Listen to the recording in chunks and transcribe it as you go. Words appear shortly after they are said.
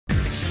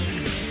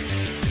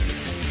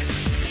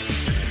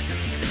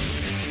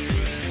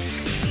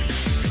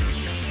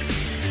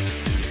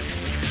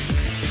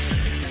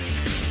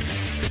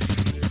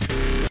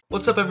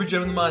What's up, every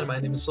gem in the mind? My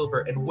name is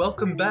Silver, and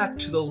welcome back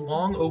to the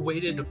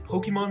long-awaited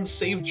Pokemon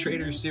Save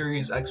Trader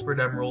Series Expert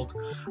Emerald.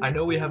 I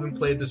know we haven't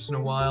played this in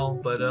a while,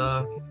 but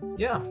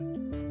yeah. I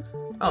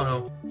don't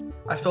know.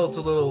 I felt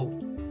a little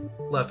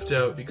left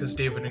out because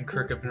David and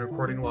Kirk have been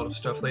recording a lot of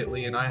stuff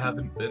lately, and I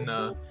haven't been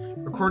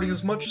recording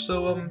as much,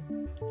 so I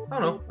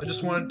don't know. I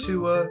just wanted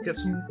to get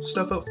some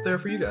stuff out there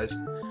for you guys.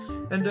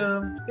 And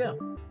yeah,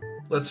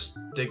 let's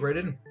dig right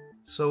in.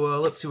 So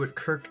let's see what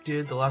Kirk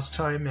did the last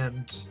time,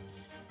 and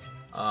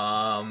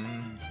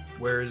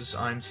where's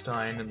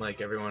Einstein and like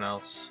everyone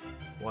else?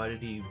 Why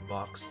did he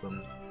box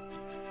them?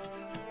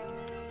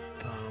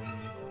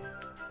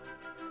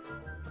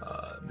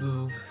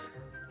 Move.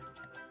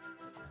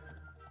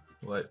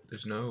 What?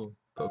 There's no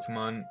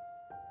Pokemon.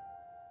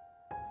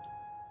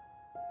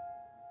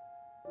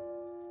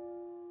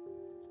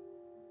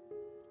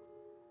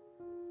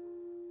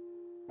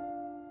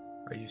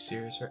 Are you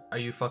serious? Are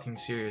you fucking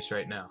serious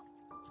right now?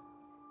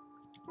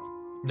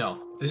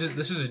 No, this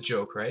is a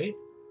joke, right?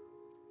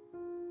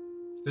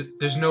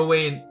 There's no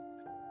way in...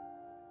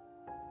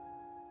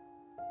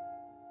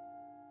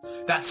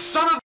 That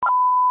son of...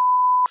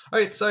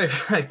 Alright, sorry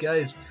for that,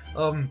 guys.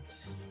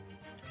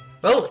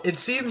 Well, it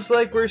seems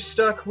like we're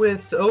stuck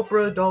with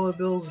Oprah, dollar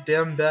bills,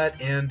 damn bat,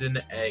 and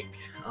an egg.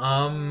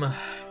 I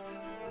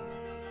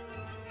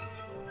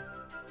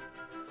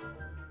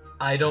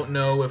don't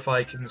know if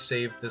I can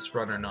save this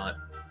run or not.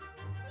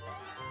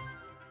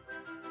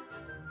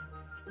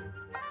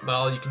 But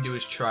all you can do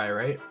is try,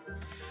 right?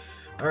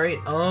 Alright,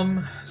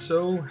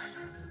 so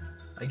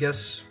I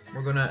guess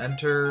we're gonna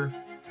enter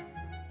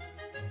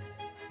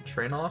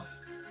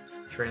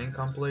training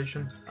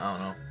compilation? I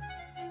don't know.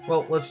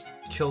 Well, let's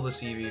kill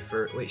this Eevee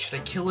for... Wait, should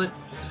I kill it?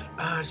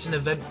 It's an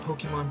event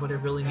Pokemon, but I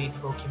really need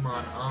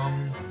Pokemon.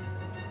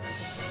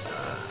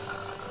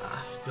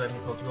 Do I have any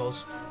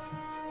Pokeballs?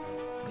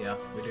 Yeah,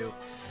 we do.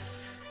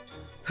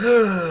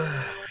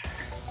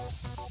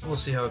 We'll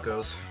see how it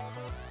goes.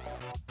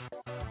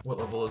 What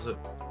level is it?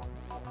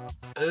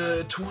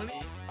 20?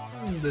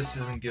 This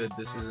isn't good.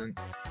 This isn't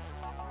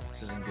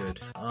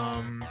good.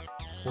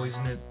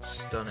 Poison it,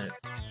 stun it.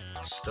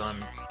 Stun.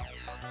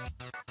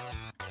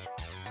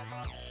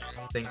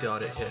 Thank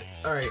God it hit.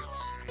 Alright,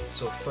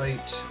 so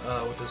fight.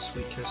 What does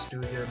Sweet Kiss do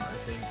again? I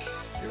think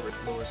it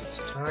lowers its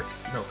attack.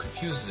 No,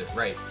 confuses it.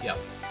 Right, yep.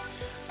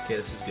 Okay,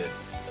 this is good.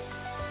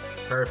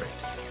 Perfect.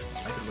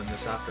 I could win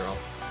this after all.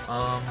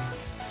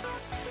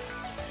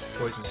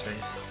 Poison Sting.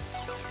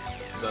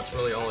 Because that's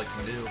really all I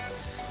can do.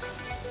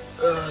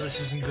 This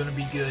isn't gonna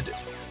be good.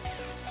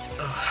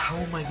 How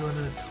am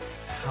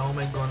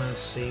I gonna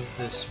save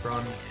this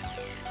run?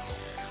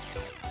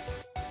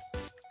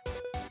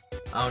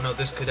 Oh no,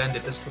 this could end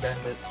it, this could end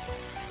it.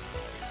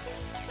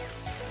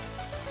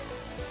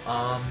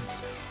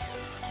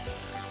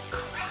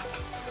 Crap.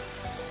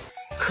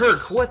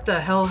 Kirk, what the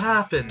hell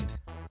happened?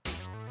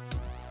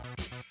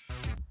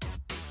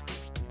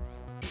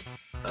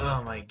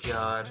 Oh my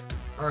god.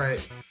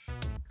 Alright.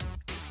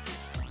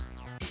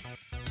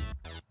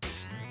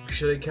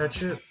 Should I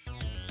catch it?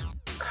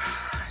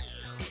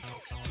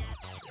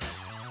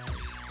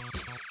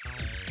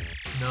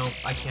 No,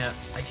 I can't.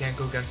 I can't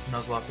go against the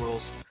Nuzlocke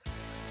rules.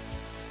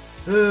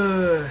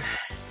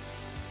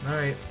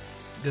 Alright.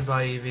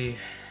 Goodbye, Eevee.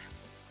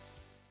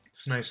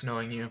 It's nice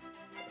knowing you.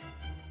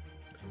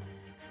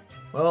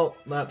 Well,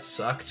 that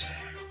sucked.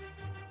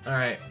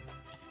 Alright.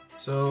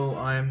 So,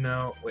 I am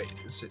now... Wait,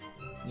 is it...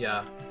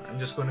 Yeah. I'm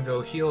just going to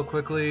go heal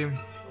quickly.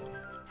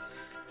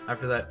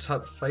 After that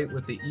tough fight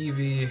with the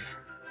Eevee.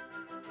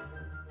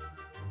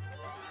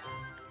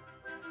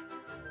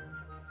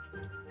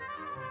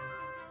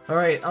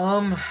 Alright,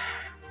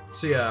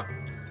 so yeah.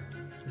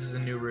 This is a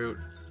new route.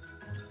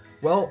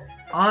 Well,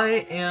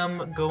 I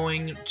am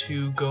going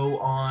to go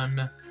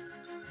on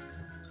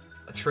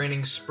a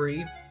training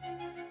spree.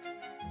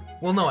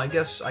 Well, no, I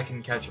guess I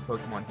can catch a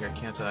Pokemon here,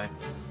 can't I?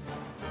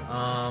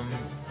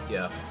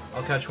 Yeah.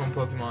 I'll catch one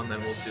Pokemon, then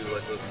we'll do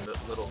like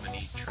a little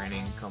mini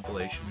training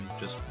compilation,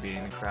 just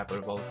beating the crap out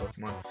of all the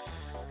Pokemon.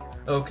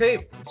 Okay,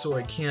 so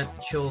I can't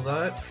kill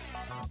that.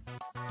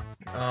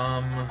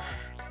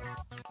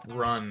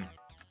 Run.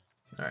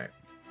 Alright.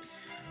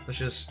 Let's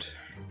just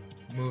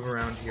move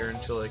around here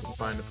until I can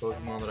find a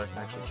Pokemon that I can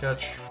actually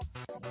catch.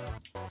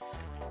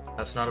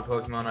 That's not a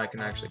Pokemon I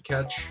can actually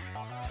catch.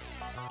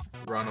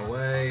 Run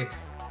away.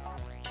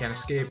 Can't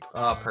escape.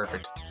 Ah,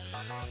 perfect.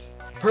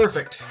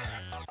 Perfect!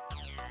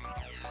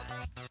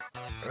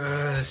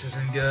 This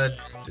isn't good.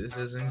 This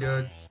isn't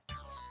good.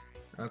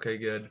 Okay,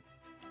 good.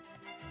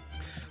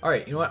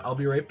 Alright, you know what? I'll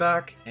be right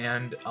back,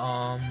 and,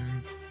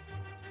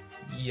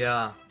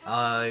 yeah,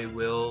 I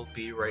will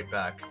be right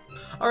back.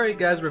 Alright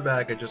guys, we're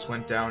back. I just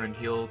went down and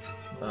healed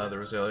the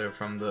Roselia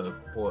from the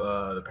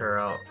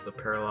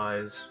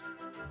paralyze.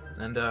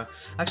 And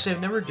actually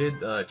I've never did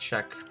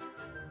check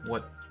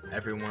what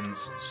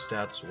everyone's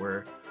stats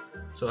were.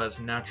 So that's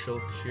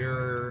natural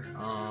cure,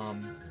 I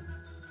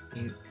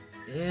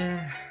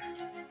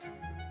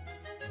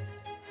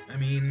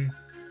mean,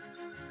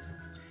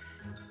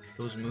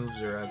 those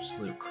moves are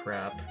absolute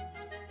crap.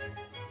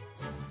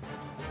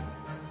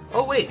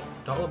 wait!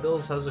 Dollar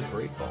Bills has a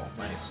Great Ball.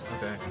 Nice.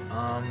 Okay.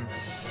 I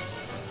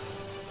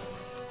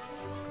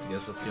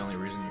guess that's the only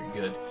reason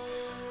you're good.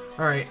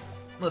 Alright,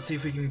 let's see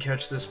if we can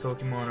catch this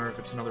Pokemon or if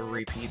it's another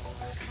repeat.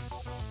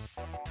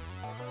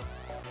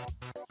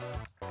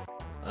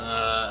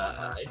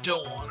 I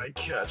don't want to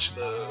catch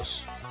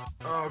this.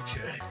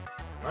 Okay.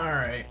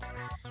 Alright.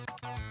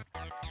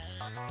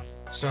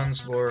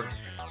 Sunspore,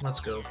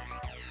 let's go.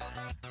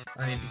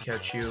 I need to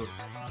catch you,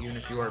 even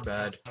if you are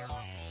bad.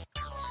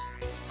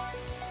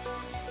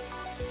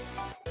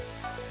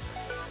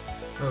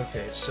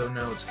 Okay, so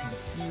now it's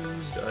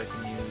confused. I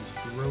can use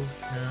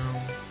Growth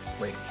now.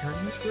 Wait, can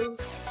I use Growth?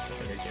 I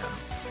think I can.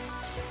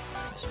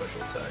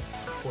 Special attack.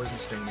 Poison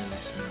Sting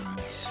is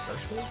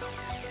special,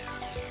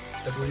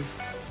 I believe.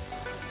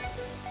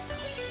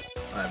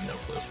 I have no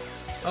clue.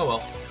 Oh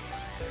well.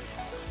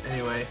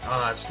 Anyway,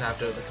 it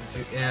snapped out of the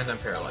confuse, and I'm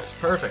paralyzed.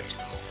 Perfect.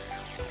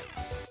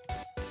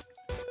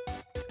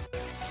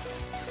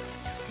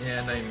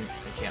 And I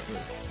can't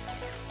move.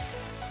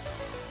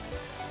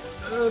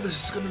 Oh,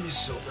 this is gonna be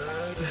so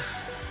bad.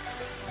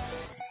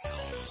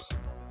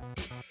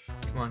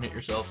 Come on, hit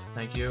yourself.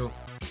 Thank you.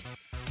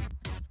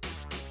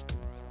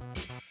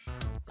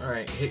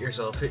 Alright, hit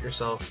yourself, hit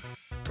yourself.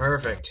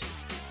 Perfect.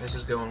 This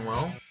is going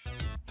well.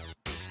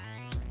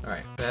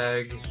 Alright,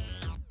 bag.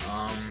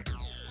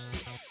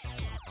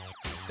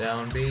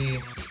 Down B.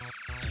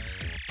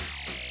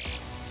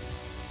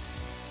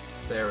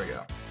 There we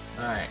go.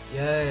 Alright,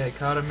 yay, I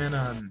caught him in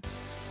on.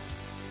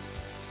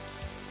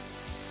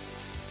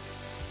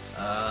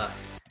 Alright.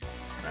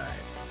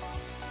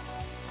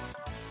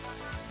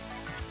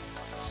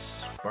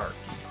 Sparky.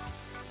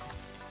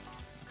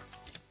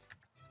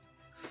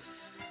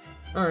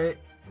 Alright,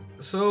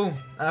 so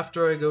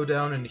after I go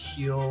down and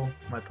heal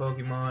my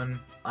Pokemon,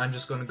 I'm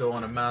just gonna go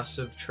on a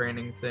massive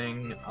training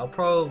thing. I'll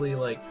probably,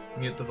 like,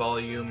 mute the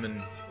volume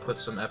and put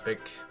some epic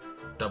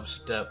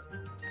dubstep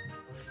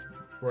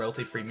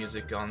royalty-free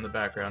music on the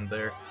background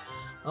there.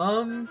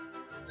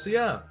 So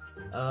yeah,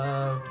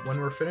 when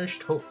we're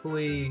finished,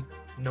 hopefully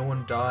no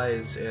one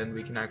dies and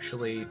we can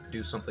actually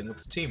do something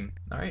with the team.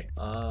 Alright,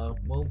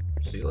 we'll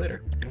see you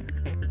later.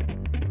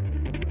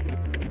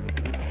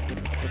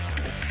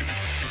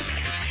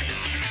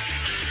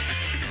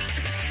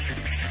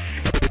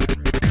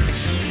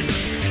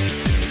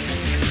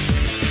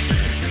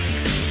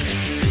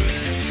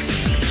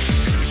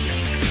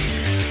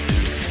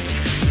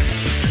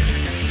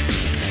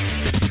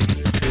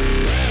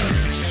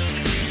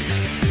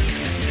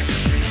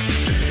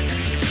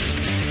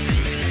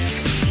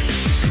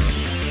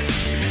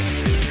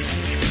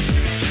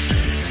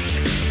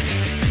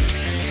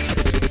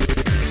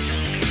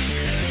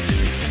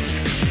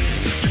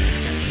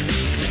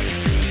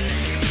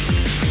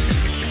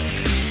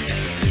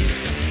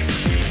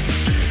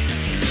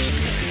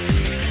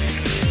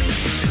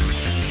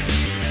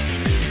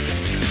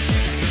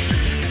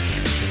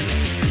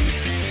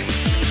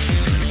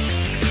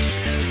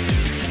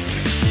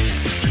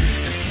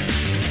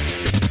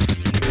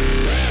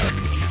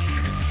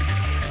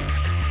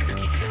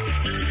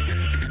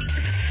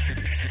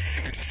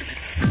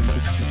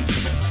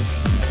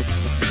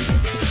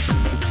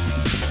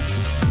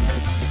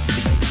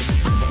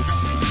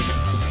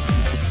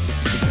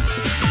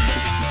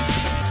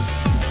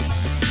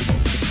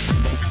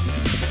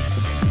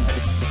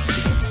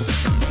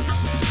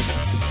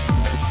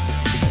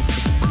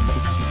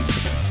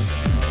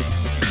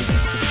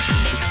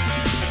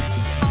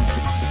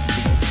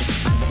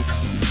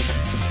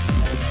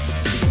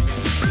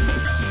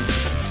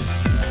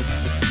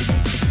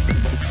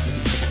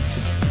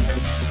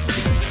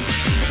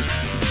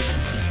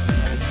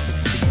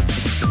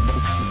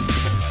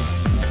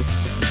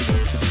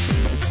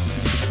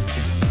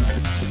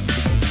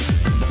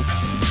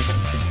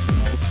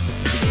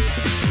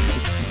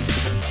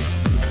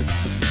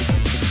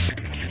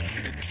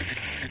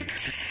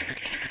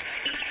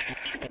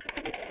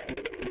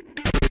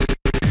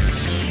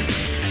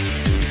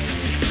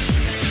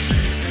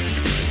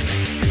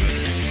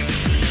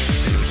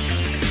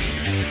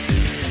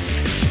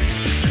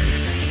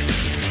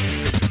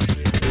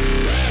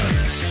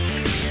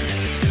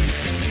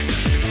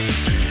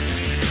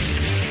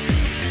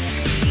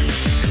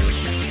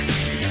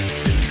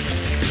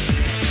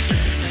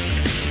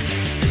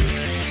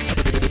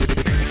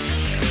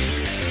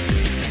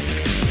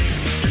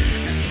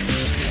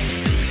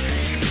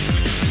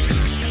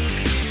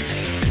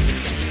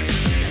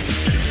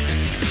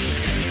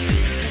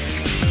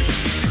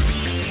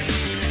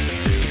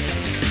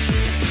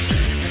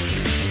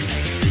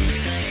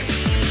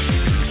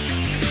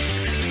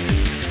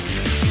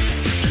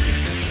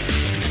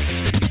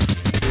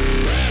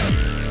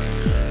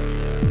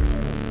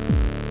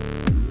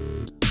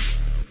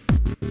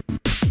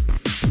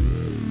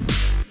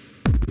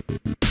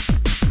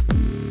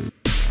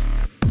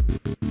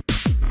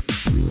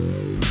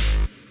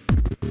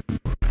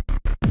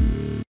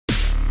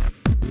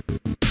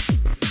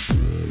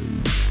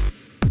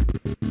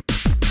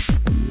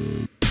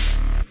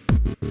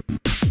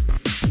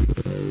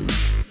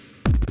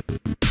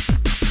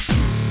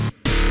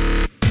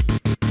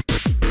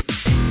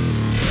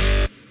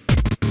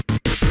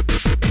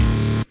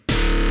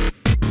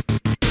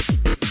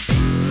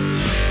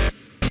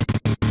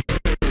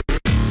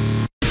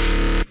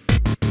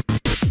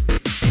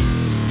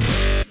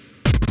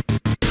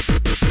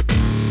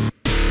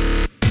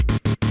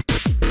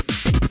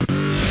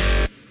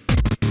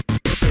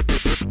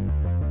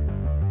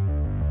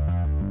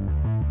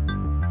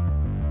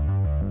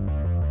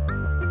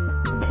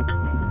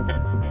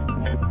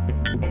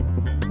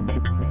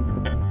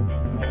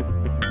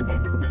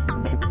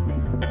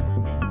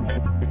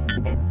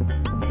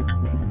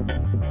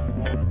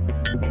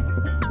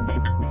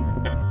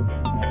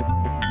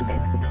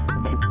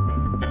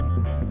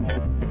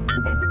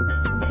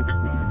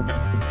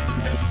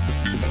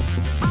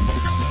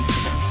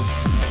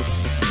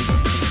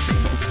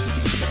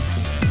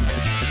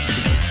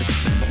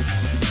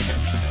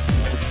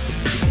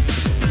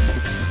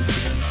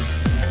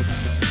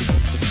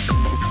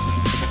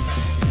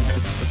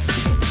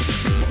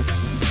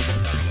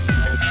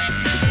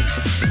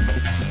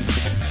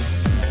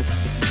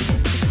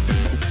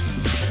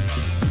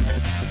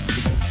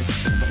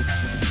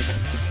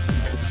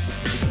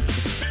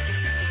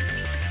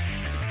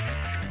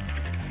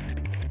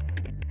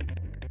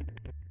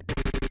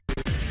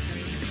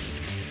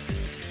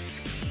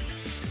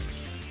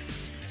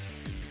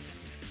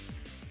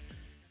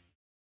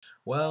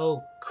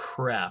 Well,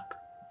 crap.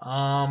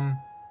 Hope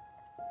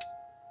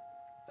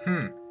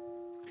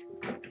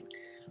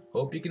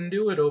you can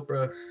do it,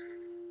 Oprah.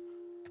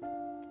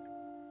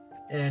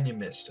 And you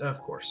missed, of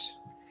course.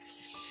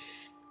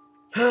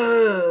 This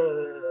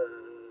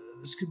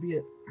could be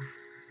it.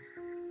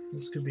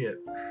 This could be it.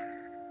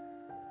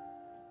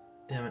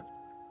 Damn it.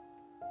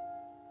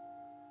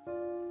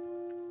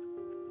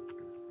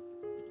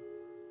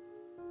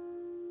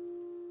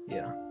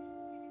 Yeah.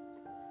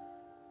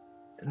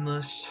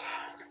 Unless...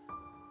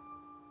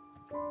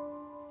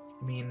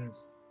 I mean...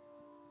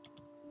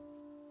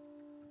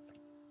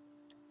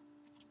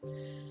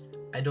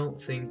 I don't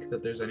think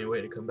that there's any way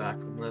to come back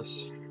from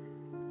this.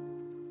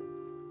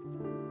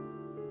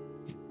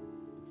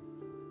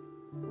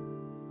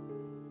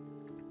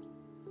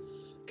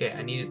 Okay,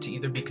 I need it to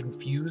either be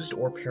confused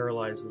or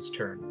paralyzed this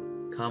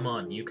turn. Come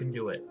on, you can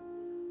do it.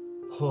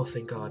 Oh,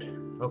 thank God.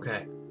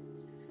 Okay.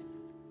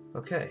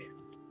 Okay.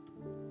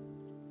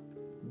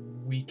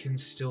 We can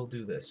still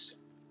do this.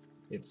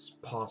 It's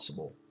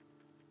possible.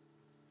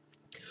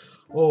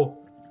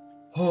 Oh!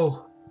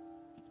 Oh!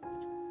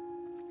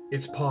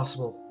 It's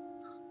possible.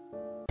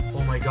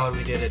 Oh my God,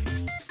 we did it.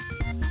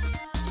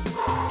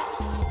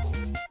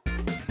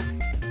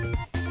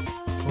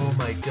 Oh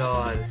my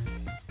God.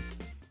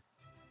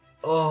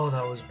 Oh,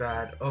 that was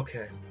bad.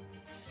 Okay.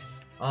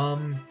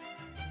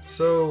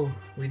 So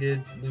we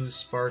did lose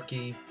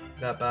Sparky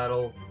that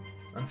battle,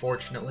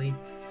 unfortunately,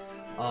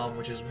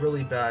 which is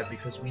really bad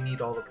because we need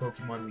all the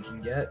Pokemon we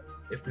can get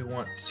if we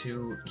want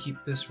to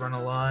keep this run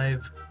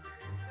alive.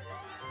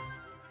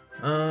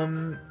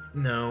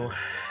 No.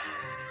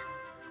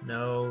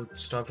 No,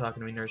 stop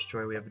talking to me, Nurse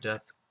Joy, we have a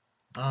death.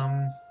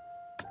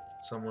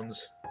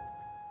 Someone's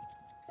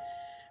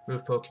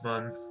moved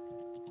Pokemon.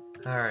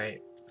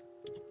 Alright.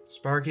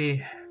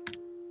 Sparky,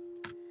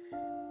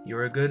 you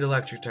were a good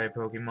electric-type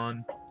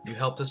Pokemon. You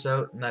helped us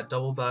out in that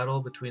double battle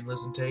between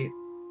Liz and Tate.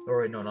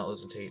 Or wait, no, not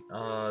Liz and Tate.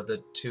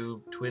 The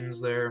two twins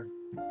there.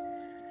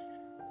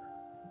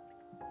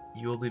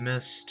 You will be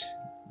missed,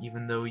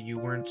 even though you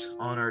weren't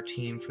on our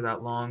team for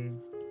that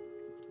long.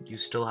 You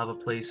still have a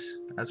place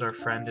as our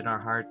friend in our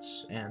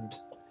hearts, and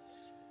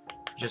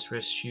just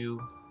wish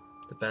you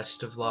the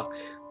best of luck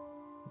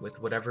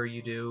with whatever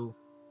you do,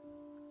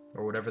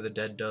 or whatever the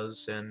dead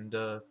does, and,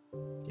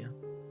 yeah.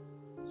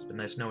 It's been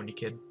nice knowing you,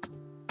 kid.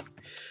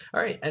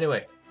 Alright,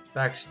 anyway,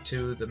 back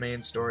to the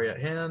main story at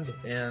hand,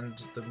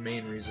 and the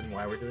main reason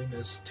why we're doing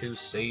this, to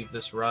save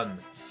this run.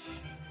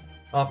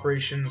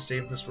 Operation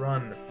Save This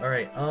Run.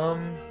 Alright,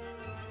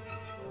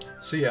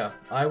 so yeah,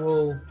 I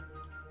will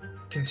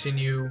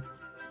continue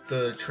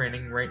the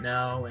training right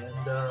now, and,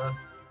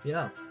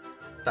 yeah.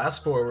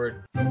 Fast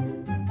forward.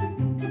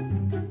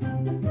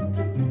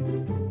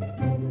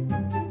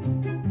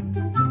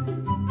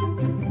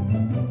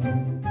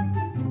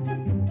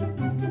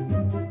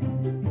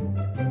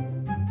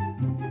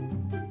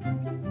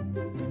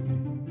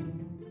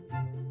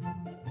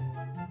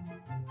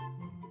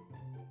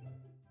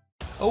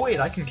 Oh wait,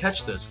 I can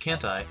catch this,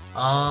 can't I?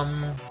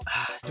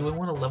 Do I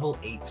want a level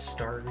 8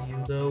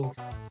 Staryu though?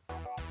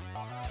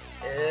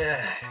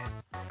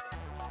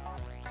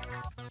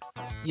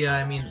 Yeah,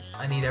 I mean,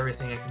 I need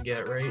everything I can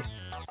get, right?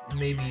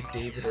 Maybe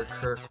David or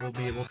Kirk will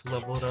be able to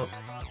level it up.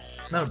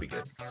 That would be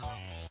good.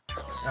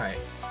 Alright,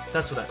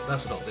 that's what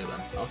I'll do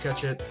then. I'll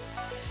catch it.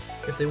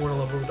 If they want to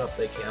level it up,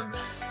 they can.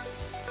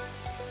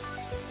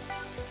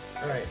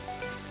 Alright.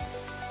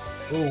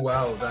 Oh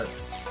wow, that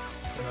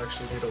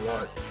actually did a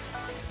lot.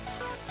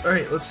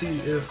 Alright, let's see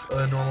if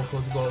a normal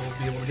Pokeball will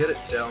be able to get it.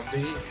 Down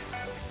B.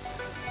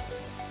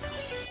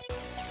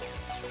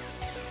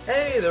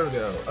 Hey, there we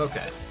go.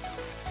 Okay.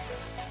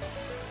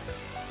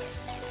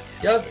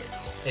 Yep.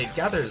 It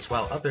gathers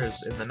while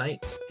others in the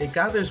night. It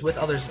gathers with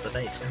others in the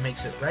night and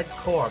makes its red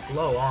core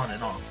glow on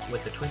and off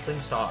with the twinkling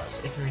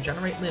stars. It can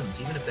regenerate limbs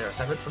even if they are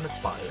severed from its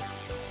body.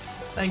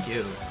 Thank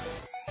you.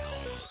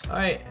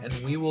 Alright, and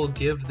we will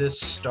give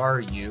this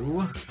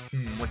Staryu.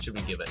 What should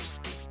we give it?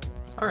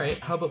 Alright,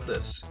 how about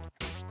this?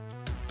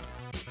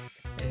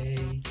 A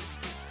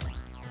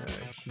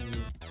Q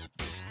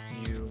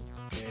U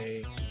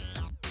A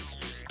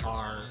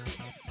R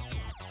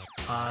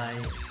I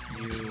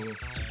U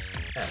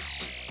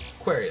S.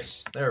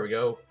 Aquarius. There we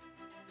go.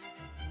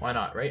 Why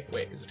not, right?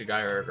 Wait, is it a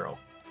guy or a girl?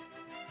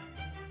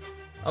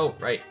 Oh,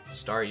 right.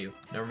 Staryu.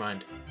 Never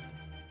mind.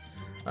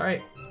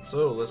 Alright,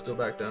 so let's go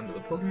back down to the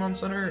Pokemon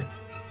Center.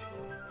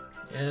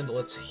 And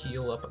let's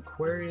heal up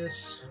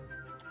Aquarius.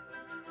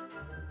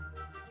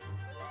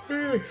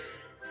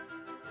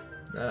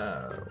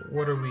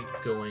 What are we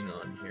going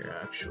on here,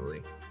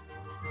 actually?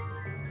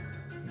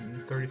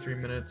 33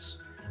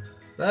 minutes.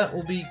 That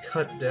will be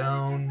cut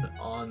down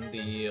on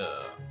the,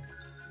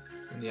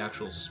 in the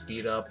actual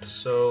speed up,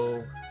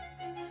 so...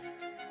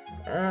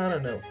 I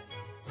don't know.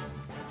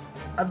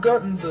 I've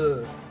gotten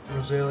the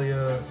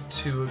Rosalia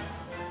to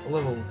a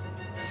level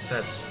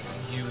that's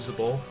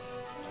usable.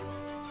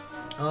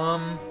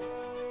 I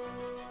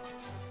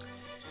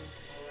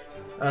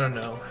don't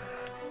know.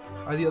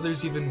 Are the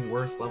others even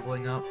worth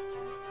leveling up?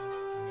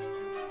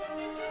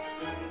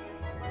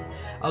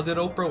 I'll get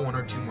Oprah 1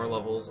 or 2 more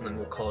levels, and then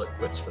we'll call it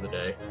quits for the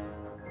day.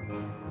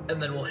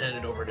 And then we'll hand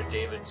it over to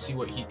David, see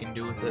what he can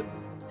do with it.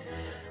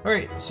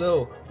 Alright,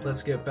 so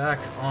let's get back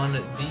on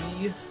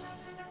the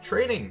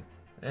training,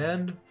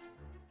 and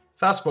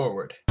fast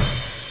forward.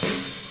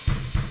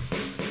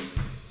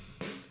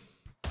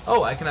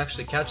 Oh, I can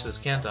actually catch this,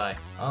 can't I?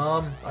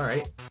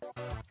 Alright.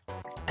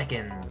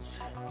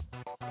 Ekans.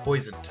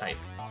 Poison type.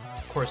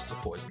 Of course it's a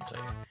poison type.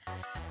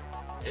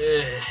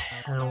 I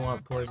don't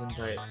want poison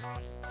type.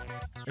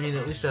 I mean,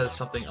 at least it has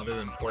something other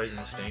than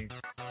poison sting.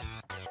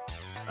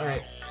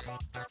 Alright.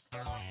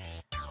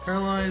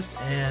 Paralyzed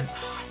and... Oh,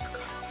 I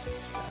forgot the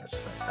status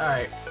effect.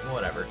 Alright,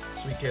 whatever.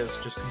 Sweet Kiss,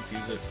 just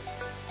confuse it.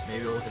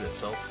 Maybe it'll hit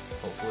itself.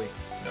 Hopefully.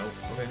 Nope.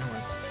 Okay, never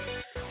mind.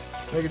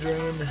 Mega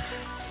Drain.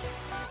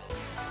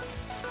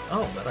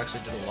 Oh, that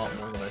actually did a lot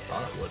more than I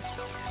thought it would.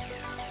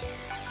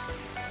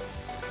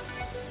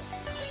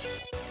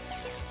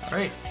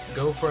 Alright,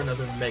 go for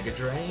another Mega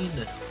Drain.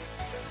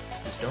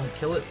 Just don't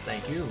kill it,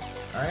 thank you.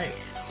 Alright.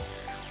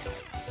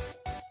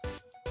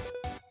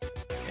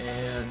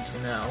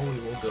 And now we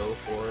will go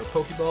for a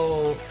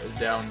Pokeball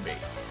down B.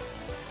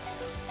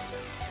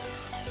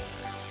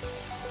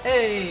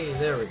 Hey,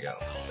 there we go.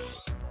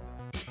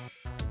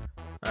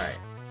 Alright.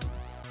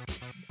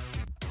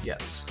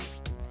 Yes.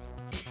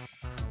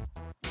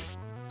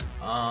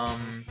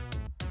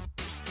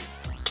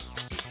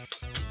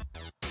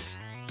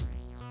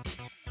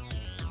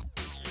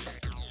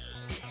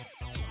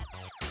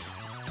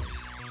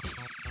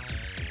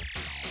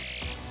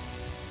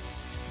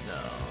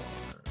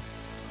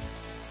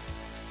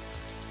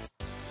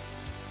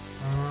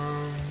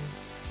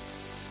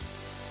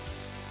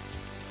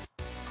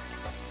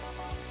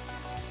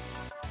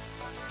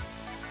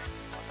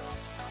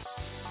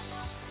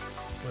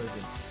 What is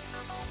it?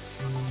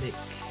 Slick.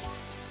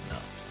 No.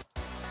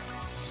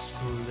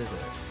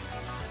 Slither.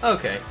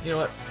 Okay, you know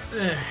what?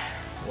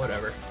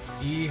 Whatever.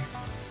 E,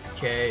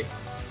 K,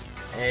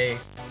 A,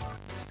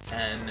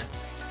 N.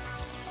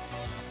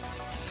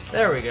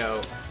 There we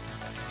go.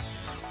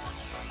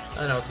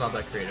 I know it's not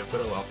that creative,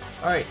 but oh well.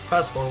 Alright,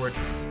 fast forward.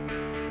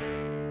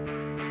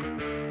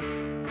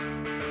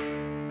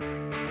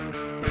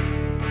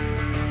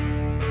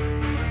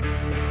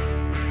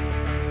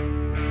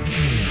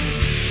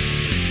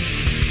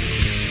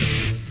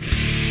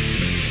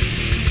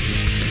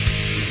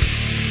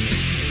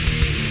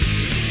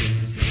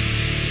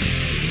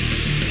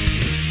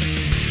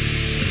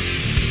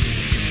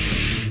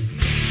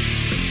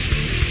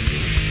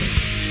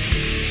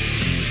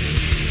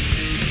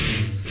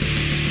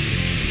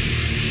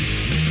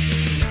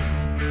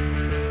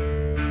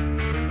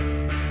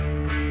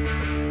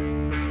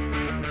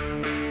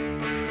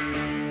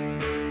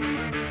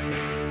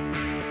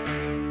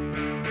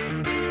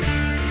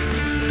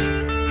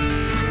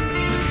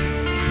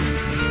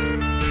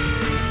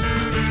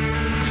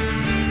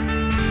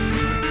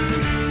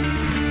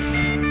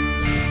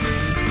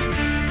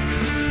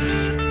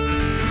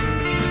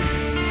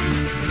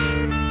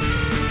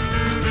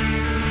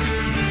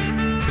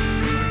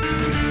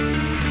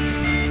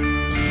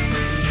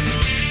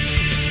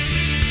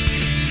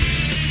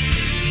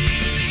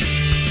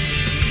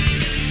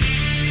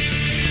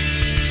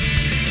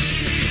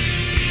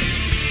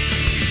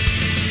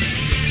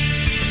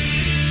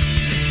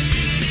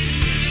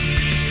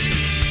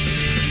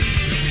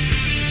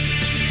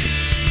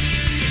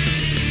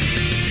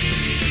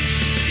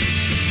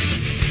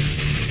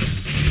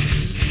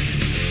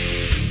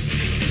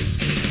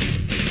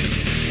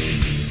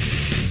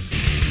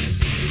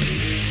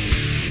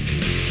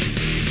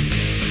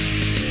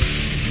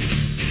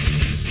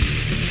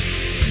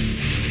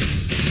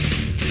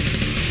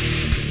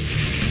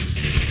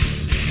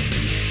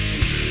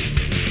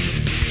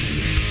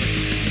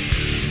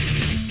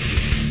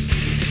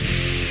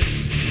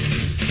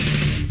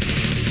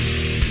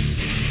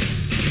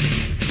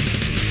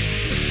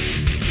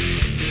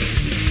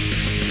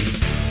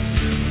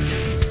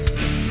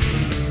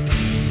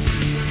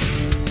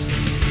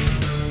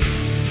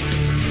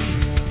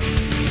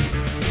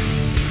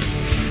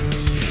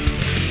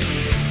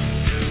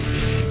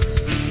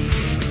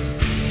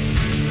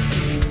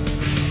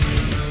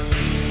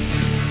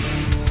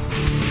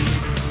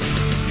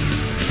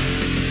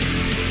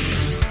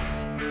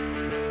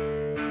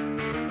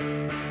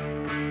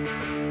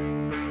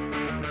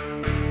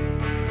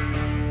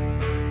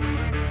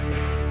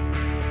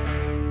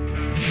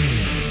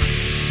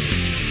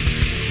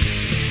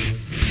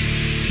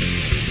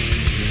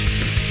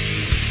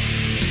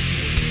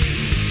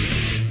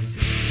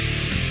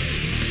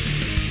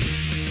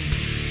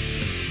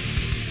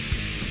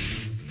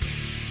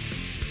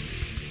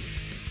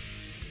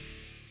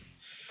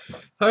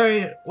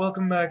 Alright,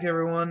 welcome back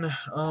everyone.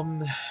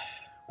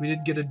 We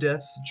did get a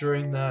death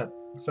during that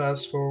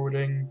fast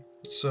forwarding,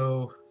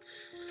 so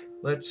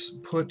let's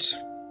put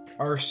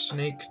our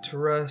snake to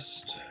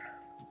rest.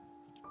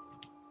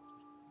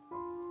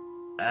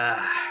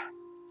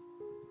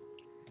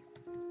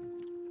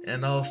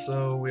 And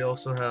also, we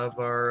also have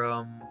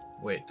our,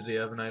 wait, did he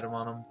have an item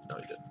on him? No,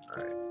 he didn't.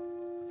 Alright.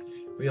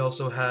 We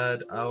also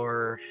had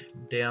our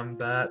damn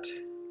bat.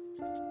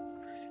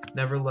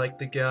 Never liked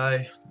the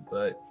guy,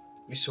 but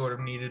we sort of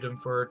needed him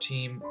for our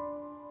team.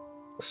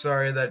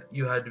 Sorry that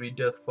you had to be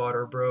death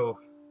fodder, bro.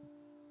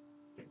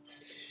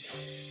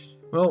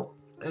 Well,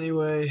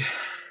 anyway,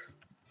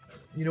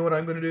 you know what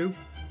I'm gonna do?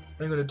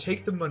 I'm gonna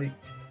take the money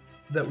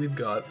that we've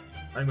got,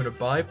 I'm gonna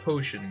buy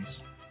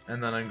potions,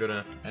 and then I'm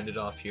gonna end it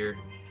off here.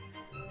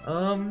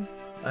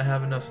 I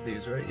have enough of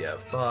these, right? Yeah,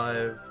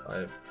 5, I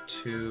have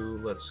 2,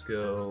 let's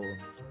go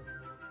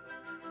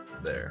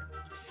there.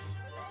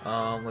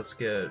 Let's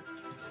get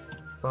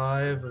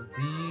 5 of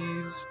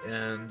these,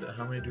 and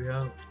how many do we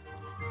have?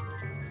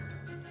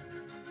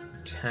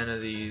 10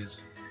 of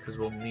these, because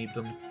we'll need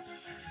them.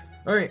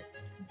 Alright,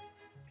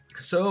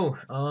 so,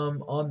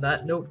 on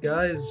that note,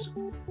 guys,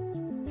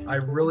 I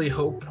really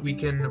hope we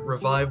can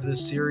revive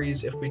this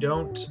series. If we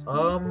don't,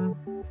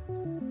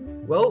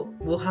 well,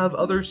 we'll have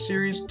other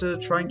series to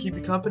try and keep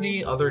you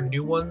company, other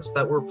new ones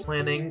that we're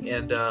planning,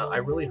 and I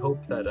really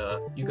hope that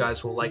you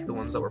guys will like the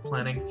ones that we're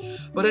planning.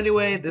 But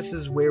anyway, this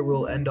is where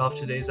we'll end off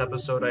today's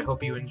episode. I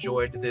hope you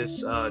enjoyed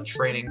this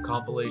training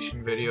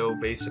compilation video,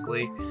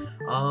 basically.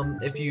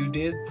 If you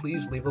did,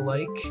 please leave a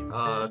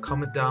like,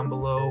 comment down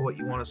below what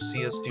you want to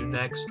see us do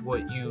next,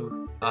 what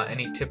you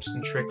any tips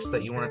and tricks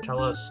that you want to tell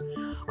us.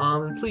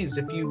 And please,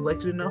 if you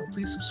liked it enough,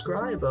 please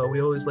subscribe.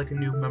 We always like a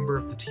new member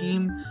of the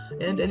team.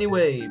 And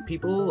anyway,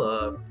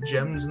 people,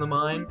 gems in the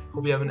mine,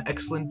 hope you have an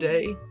excellent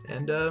day,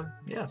 and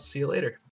yeah, see you later.